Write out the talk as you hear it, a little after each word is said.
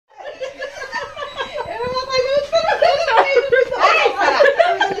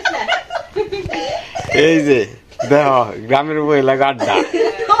এই যে দেখো গ্রামের মহিলা আড্ডা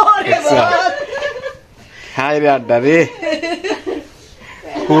হাই রে আড্ডা রে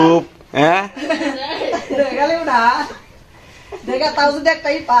খুব হ্যাঁ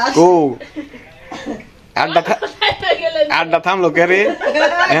আড্ডা থামলো কে রে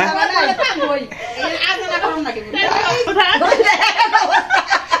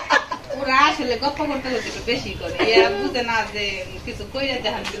আসলে গল্প করতে করতে বেশি করে বুঝে না যে কিছু কইরা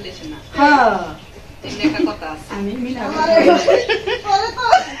জাহান চলিস না একটা কথা আছে আমি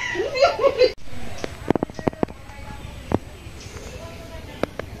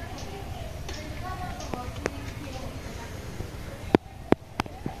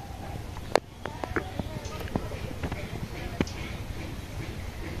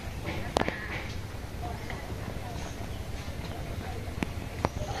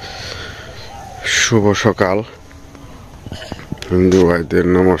শুভ সকাল হিন্দু ভাইদের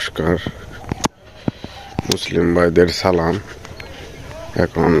নমস্কার মুসলিম ভাইদের সালাম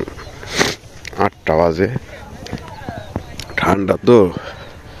এখন 8টা বাজে ঠান্ডা তো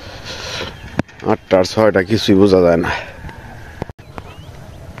 8টা আর 6টা কিছুই বোঝা যায় না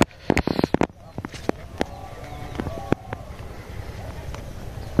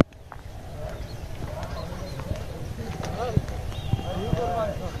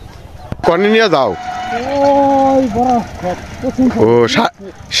কনে নিয়ে যাও ও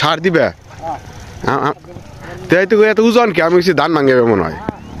সার দিবে তাই তো এত ওজন কি আমি ধান ভাঙাবে মনে হয়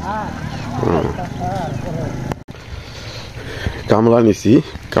কামলা নিছি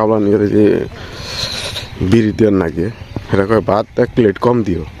কামলা নিয়ে যে বিড়ি দেন নাকি এটা কয় ভাত 1 প্লেট কম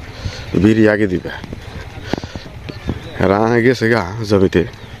দিও বিড়ি আগে দিবে এরা গেছে গা জমিতে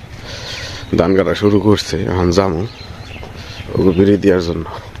ধান কাটা শুরু করছে এখন যামু ওকে বিড়ি দেওয়ার জন্য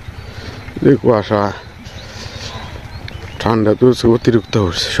কুয়াশা ঠান্ডা তো অতিরিক্ত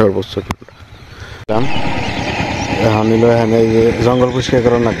হচ্ছে সর্বোচ্চ ঠান্ডা এখন নিল এখানে যে জঙ্গল পরিষ্কার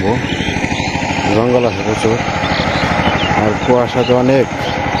করা রাখবো জঙ্গল আছে প্রচুর আর কুয়াশা তো অনেক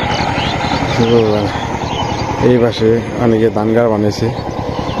এই পাশে অনেকে ধান গাড় বানিয়েছে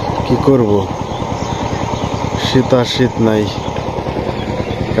কি করব শীত আর শীত নাই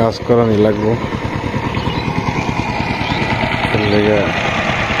কাজ করানি লাগবো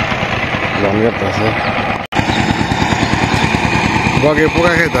ধান গাড়তেছে বগে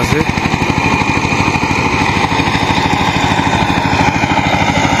পোকা খাইতেছে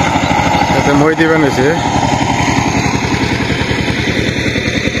এতে মই দিবেন হয়েছে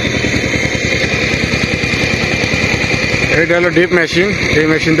এটা হলো ডিপ মেশিন এই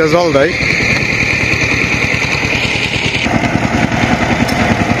মেশিনটা জল দেয়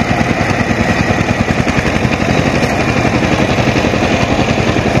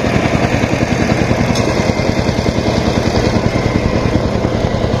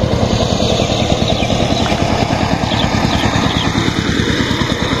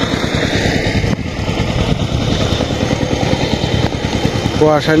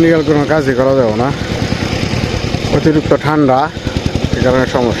কুয়াশা নিকাল কোনো কাজই করা যাবে না অতিরিক্ত ঠান্ডা এ কারণে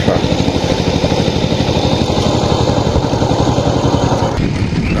সমস্যা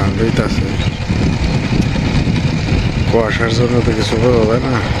ধান রইতেছে কুয়াশার জন্য তো কিছু বোঝা যায়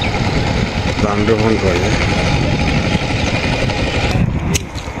না ধান রোপণ করে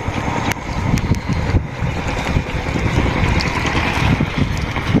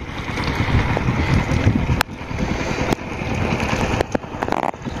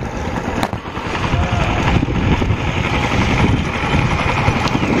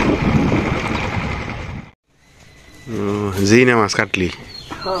জিনা মাছ কাটলি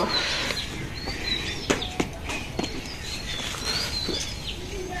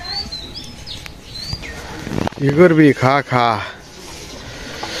কি করবি খা খা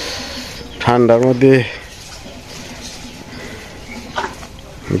ঠান্ডার মধ্যে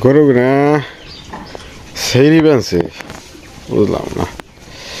গরু না সেই বেঁচে বুঝলাম না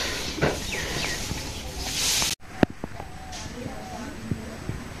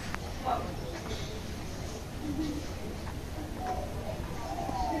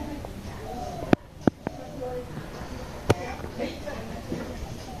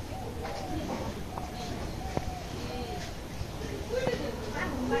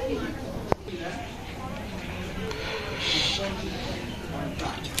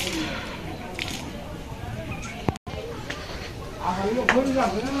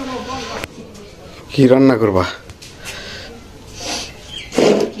কি রান্না করবা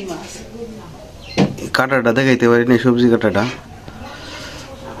কাটাটা দেখাইতে পারি না সবজি কাটাটা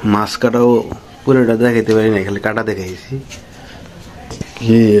মাছ কাটাও পুরোটা দেখাইতে পারি না খালি কাটা দেখাইছি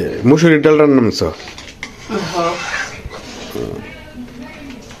কি মুসুরি ডাল রান্না নামছ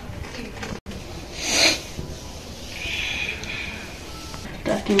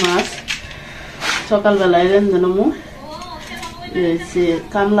সকালবেলায় রেঞ্জন মু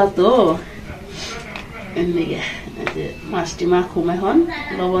কামলা তো এদিকে মাছটি মাখুম এখন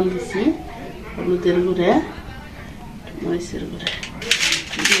লবণ দিছি হলুদের গুঁড়ে মরিচের গুঁড়ে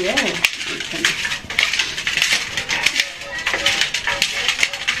দিয়ে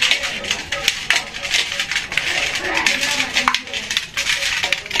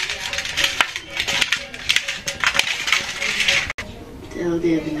তেল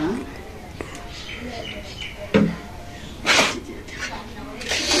দিয়ে দিলাম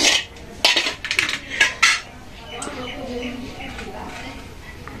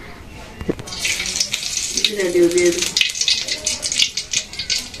দিয়ে দিই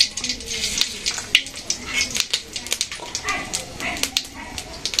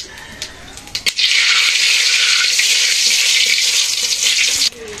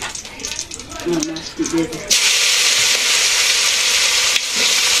মাছটি দিয়ে দিই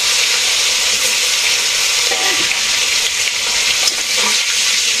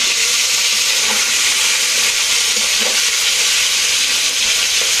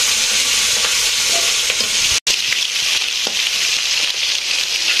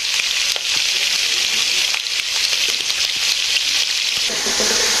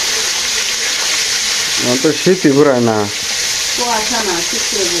তো শীতই ঘুরায় না কুয়াশা না ঠিক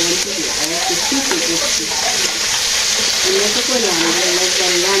করে বলেন একটু শীতই করছি তো করলাম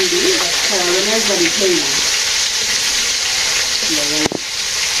একবার রান্দি একবারই খেয়ে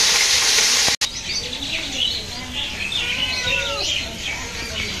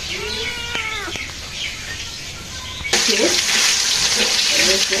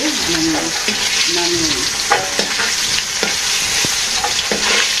না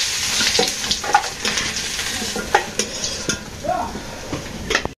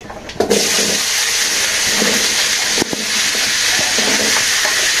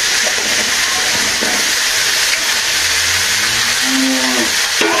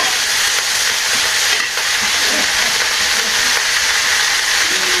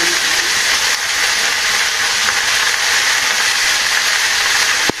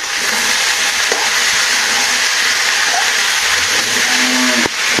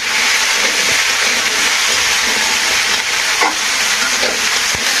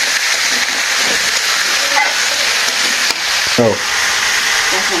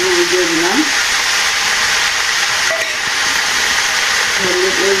এখন দিয়ে দিলাম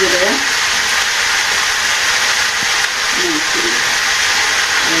হলুদের গুঁড়ে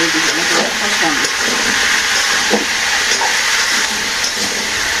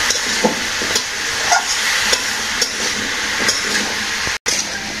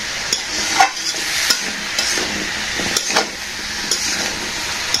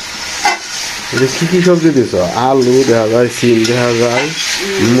কি কি সবজি দিছ আলু দেখা যায় সিম দেখা যায়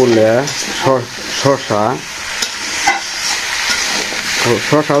মূলা শসা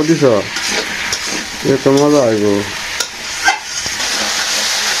শসাও দিছ এ তো মজা হইব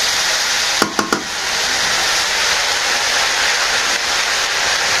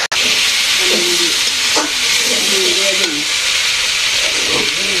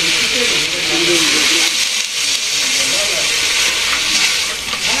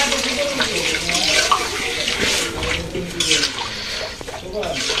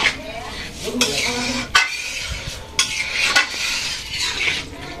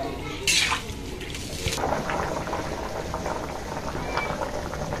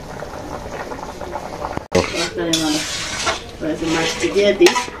মাছটি দিয়ে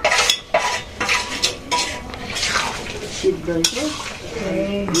দিই সিদ্ধ হয়েছে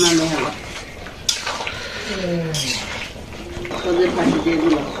নামে হলো সজের পাখি দিয়ে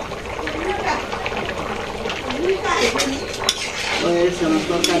দিলাম আমার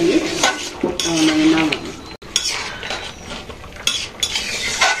তরকারি আমি নামাবো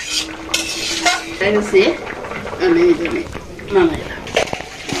আমি নামাইলাম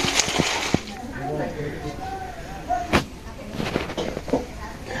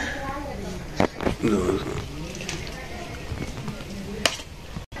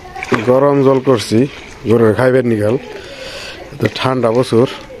গরম জল করছি গরু খাইবেন নিকাল তো ঠান্ডা বছর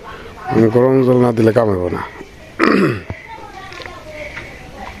গরম জল না দিলে কামাইব না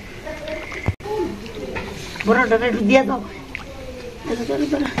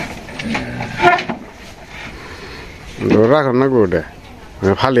রাখো না গরুটা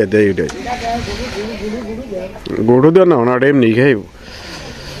ফালিয়ে দেয় ওটাই গরু দেয় না ওনাটা এমনি খাইব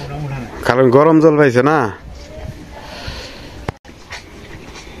কারণ গরম জল পাইছে না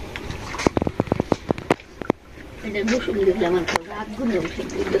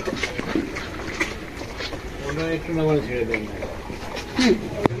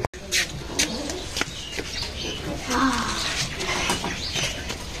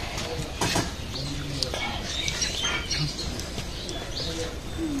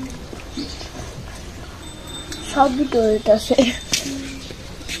সবই তো হইতাছে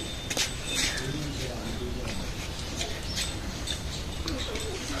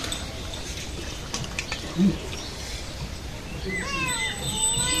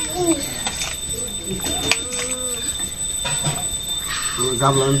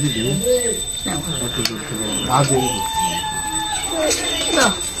গাবলান দিদি গাছে না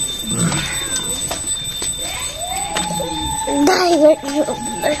ডাইভার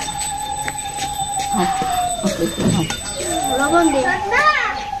লবণ দে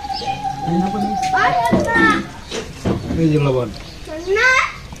এই যে লবণ না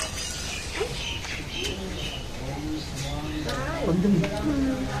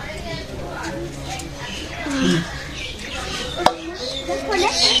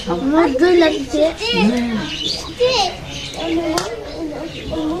মজা লাগছে